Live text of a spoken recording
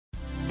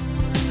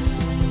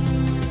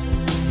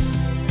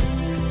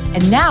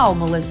And now,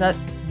 Melissa,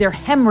 they're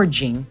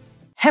hemorrhaging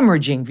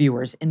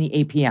viewers in the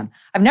APM.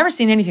 I've never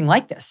seen anything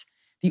like this.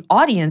 The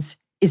audience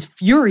is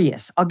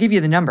furious. I'll give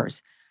you the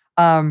numbers.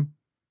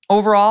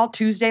 Overall,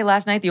 Tuesday,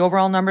 last night, the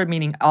overall number,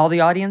 meaning all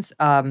the audience,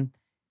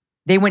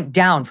 they went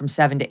down from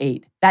 7 to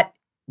 8. That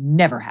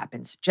never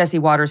happens. Jesse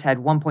Waters had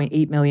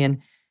 1.8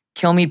 million.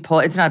 Kilmeade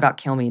pulled, it's not about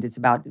Kilmeade, it's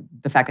about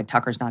the fact that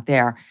Tucker's not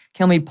there.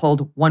 Kilmeade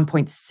pulled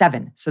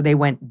 1.7, so they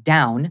went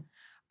down.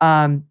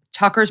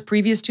 Tucker's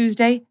previous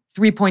Tuesday,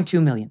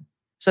 3.2 million.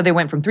 So they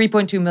went from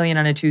 3.2 million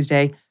on a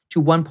Tuesday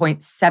to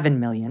 1.7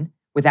 million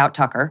without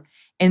Tucker.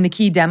 In the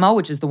key demo,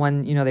 which is the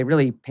one, they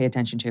really pay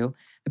attention to,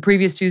 the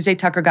previous Tuesday,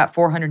 Tucker got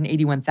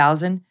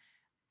 481,000.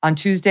 On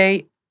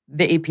Tuesday,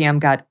 the APM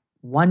got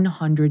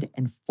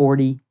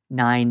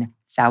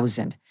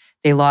 149,000.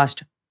 They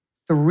lost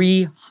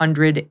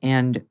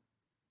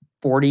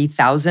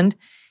 340,000.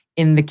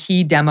 In the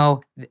key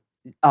demo,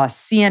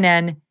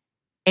 CNN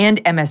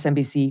and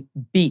MSNBC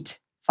beat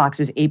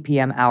Fox's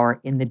APM hour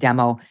in the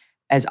demo.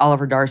 As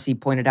Oliver Darcy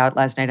pointed out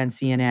last night on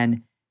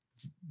CNN,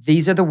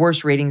 these are the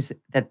worst ratings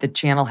that the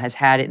channel has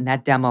had in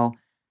that demo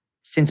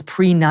since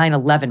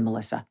pre-9/11,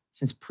 Melissa.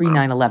 Since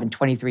pre-9/11,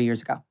 23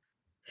 years ago.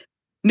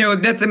 No,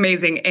 that's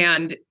amazing.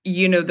 And,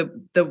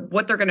 the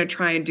what they're going to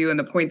try and do, and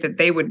the point that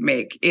they would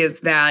make is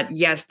that,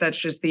 yes, that's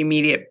just the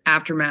immediate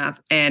aftermath,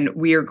 and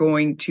we are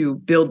going to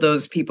build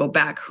those people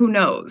back. Who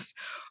knows?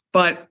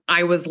 But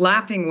I was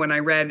laughing when I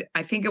read,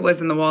 I think it was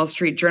in the Wall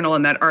Street Journal,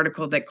 in that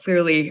article that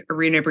clearly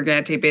Irina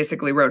Brigante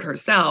basically wrote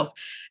herself,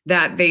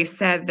 that they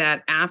said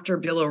that after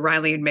Bill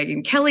O'Reilly and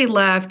Megyn Kelly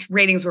left,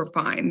 ratings were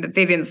fine, that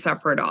they didn't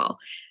suffer at all.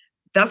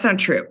 That's not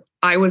true.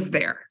 I was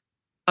there.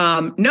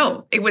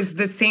 No, it was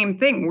the same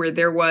thing where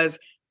there was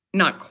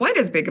not quite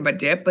as big of a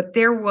dip, but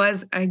there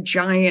was a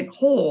giant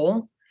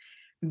hole.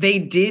 They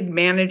did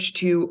manage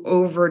to,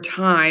 over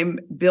time,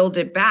 build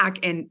it back.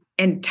 And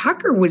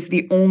Tucker was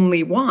the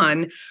only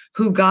one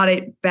who got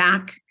it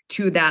back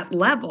to that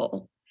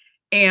level.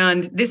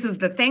 And this is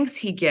the thanks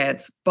he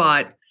gets.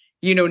 But,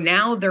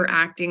 now they're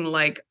acting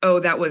like, oh,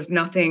 that was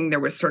nothing. There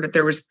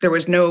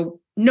was no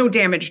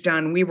damage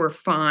done. We were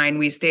fine.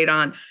 We stayed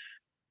on.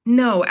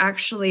 No,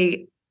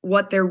 actually,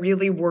 what they're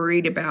really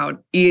worried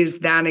about is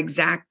that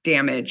exact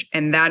damage.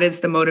 And that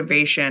is the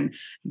motivation.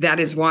 That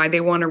is why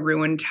they want to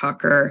ruin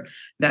Tucker.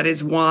 That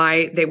is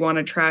why they want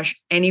to trash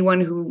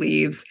anyone who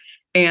leaves.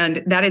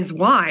 And that is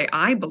why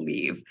I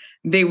believe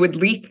they would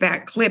leak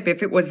that clip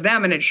if it was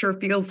them. And it sure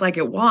feels like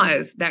it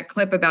was, that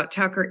clip about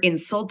Tucker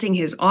insulting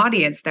his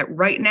audience, that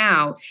right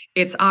now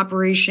it's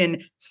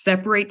Operation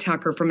Separate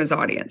Tucker from his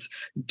audience.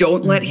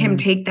 Don't let him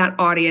take that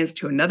audience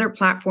to another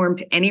platform,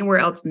 to anywhere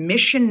else.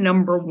 Mission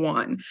number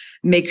one,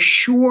 make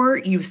sure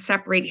you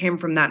separate him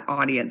from that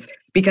audience,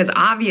 because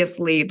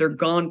obviously they're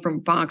gone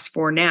from Fox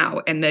for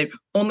now. And the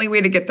only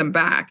way to get them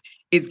back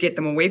is get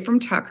them away from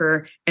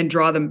Tucker and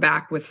draw them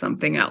back with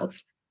something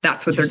else.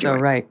 That's what they're doing.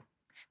 So right.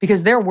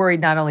 Because they're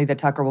worried not only that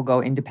Tucker will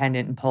go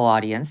independent and pull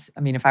audience. I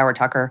mean, if I were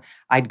Tucker,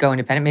 I'd go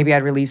independent. Maybe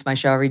I'd release my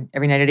show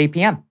every night at 8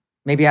 p.m.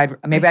 Maybe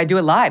I'd do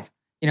it live,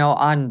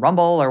 on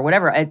Rumble or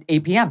whatever at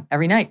 8 p.m.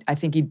 every night. I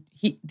think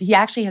he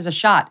actually has a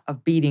shot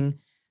of beating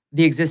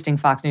the existing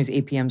Fox News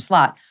 8 p.m.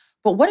 slot.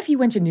 But what if he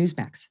went to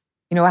Newsmax?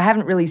 I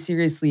haven't really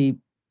seriously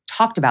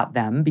talked about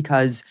them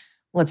because,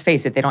 let's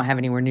face it, they don't have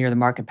anywhere near the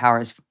market power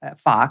as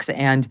Fox,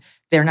 and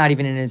they're not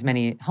even in as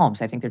many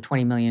homes. I think they're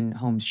 20 million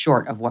homes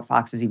short of what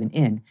Fox is even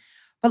in.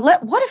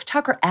 But what if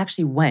Tucker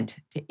actually went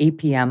to 8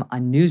 p.m.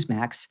 on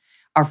Newsmax?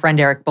 Our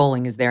friend Eric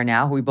Bolling is there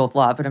now, who we both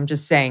love, but I'm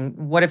just saying,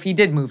 what if he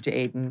did move to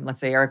 8 and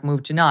let's say Eric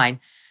moved to 9?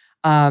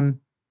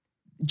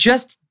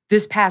 Just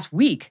this past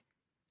week,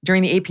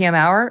 during the 8 p.m.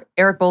 hour,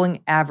 Eric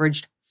Bolling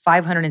averaged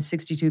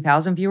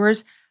 562,000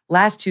 viewers.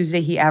 Last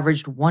Tuesday, he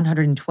averaged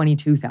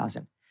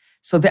 122,000.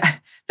 So the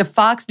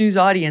Fox News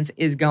audience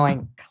is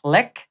going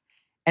click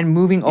and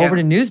moving over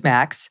to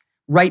Newsmax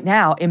right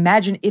now.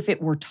 Imagine if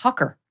it were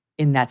Tucker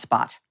in that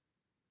spot.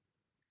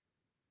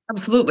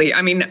 Absolutely.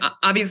 I mean,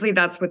 obviously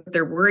that's what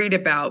they're worried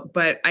about.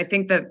 But I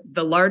think that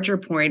the larger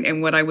point,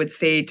 and what I would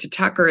say to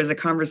Tucker, is a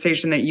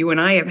conversation that you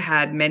and I have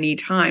had many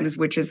times,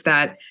 which is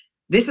that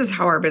this is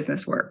how our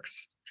business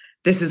works.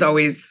 This is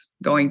always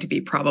going to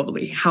be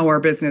probably how our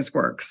business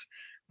works.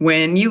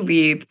 When you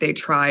leave, they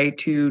try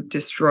to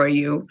destroy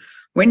you.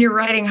 When you're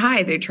riding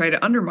high, they try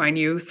to undermine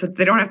you so that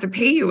they don't have to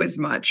pay you as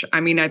much.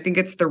 I mean, I think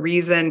it's the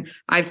reason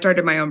I've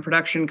started my own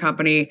production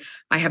company.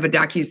 I have a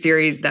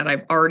docuseries that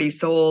I've already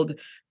sold.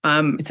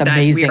 It's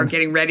amazing. That we are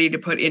getting ready to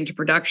put into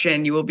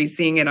production. You will be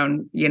seeing it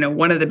on,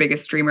 one of the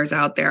biggest streamers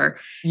out there.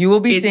 You will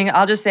be seeing,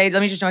 I'll just say,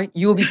 let me just know,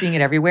 you will be seeing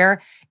it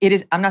everywhere. It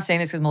is, I'm not saying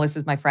this because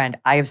Melissa's my friend.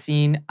 I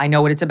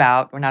know what it's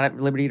about. We're not at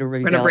liberty to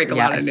reveal. We're going to break a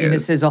lot of news. I've seen the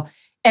sizzle.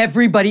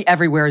 Everybody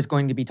everywhere is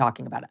going to be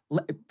talking about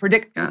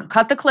it.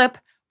 Cut the clip.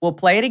 We'll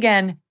play it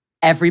again.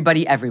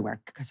 Everybody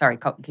everywhere. Sorry,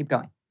 keep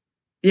going.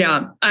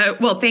 Yeah.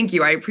 Well, thank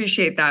you. I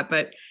appreciate that.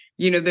 But,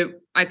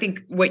 I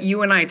think what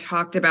you and I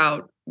talked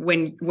about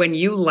when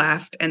you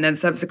left, and then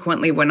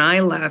subsequently when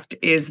I left,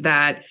 is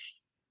that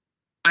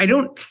I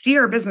don't see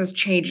our business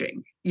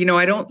changing.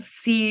 I don't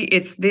see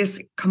it's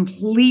this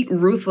complete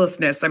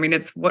ruthlessness. I mean,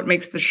 it's what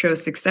makes the show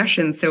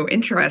Succession so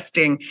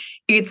interesting.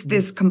 It's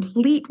this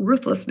complete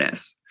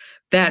ruthlessness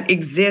that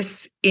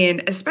exists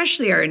in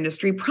especially our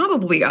industry,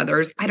 probably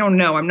others. I don't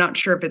know. I'm not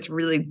sure if it's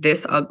really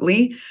this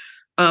ugly,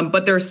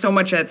 but there's so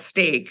much at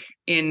stake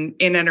in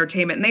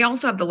entertainment. And they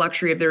also have the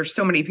luxury of there's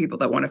so many people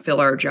that want to fill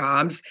our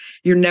jobs.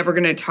 You're never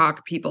going to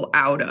talk people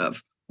out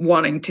of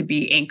wanting to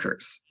be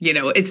anchors.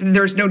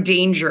 There's no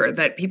danger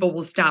that people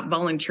will stop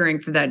volunteering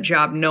for that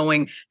job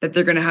knowing that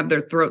they're going to have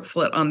their throat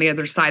slit on the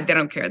other side. They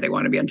don't care. They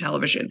want to be on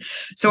television.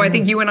 So I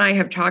think you and I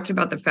have talked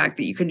about the fact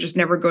that you can just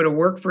never go to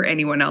work for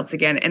anyone else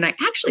again. And I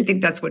actually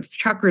think that's what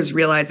Tucker's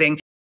realizing.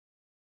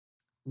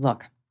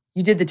 Look,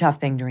 you did the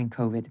tough thing during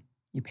COVID.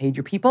 You paid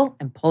your people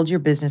and pulled your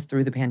business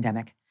through the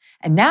pandemic.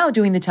 And now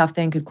doing the tough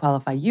thing could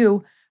qualify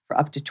you for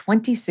up to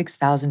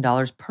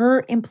 $26,000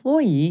 per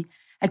employee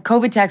at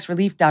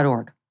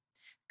covidtaxrelief.org.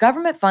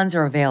 Government funds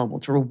are available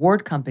to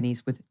reward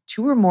companies with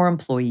 2 or more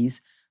employees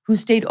who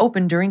stayed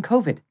open during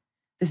COVID.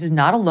 This is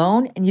not a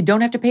loan, and you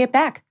don't have to pay it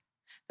back.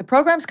 The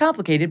program's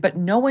complicated, but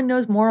no one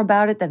knows more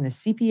about it than the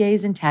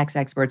CPAs and tax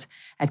experts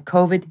at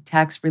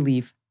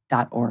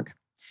covidtaxrelief.org.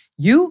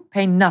 You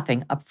pay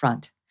nothing up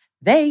front.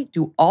 They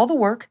do all the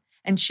work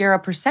and share a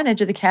percentage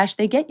of the cash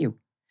they get you.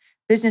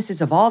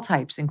 Businesses of all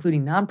types,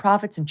 including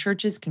nonprofits and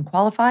churches, can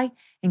qualify,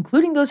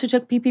 including those who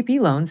took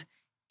PPP loans,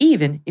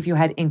 even if you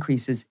had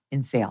increases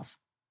in sales.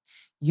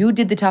 You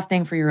did the tough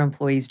thing for your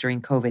employees during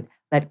COVID.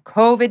 Let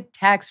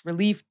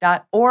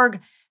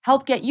covidtaxrelief.org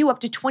help get you up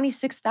to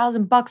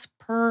 $26,000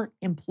 per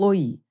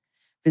employee.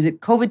 Visit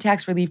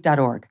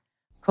covidtaxrelief.org.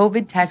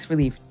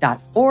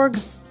 covidtaxrelief.org.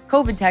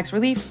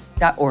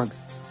 covidtaxrelief.org.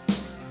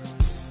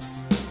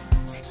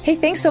 Hey,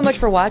 thanks so much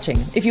for watching.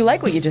 If you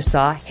like what you just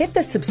saw, hit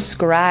the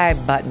subscribe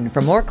button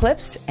for more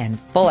clips and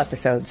full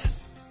episodes.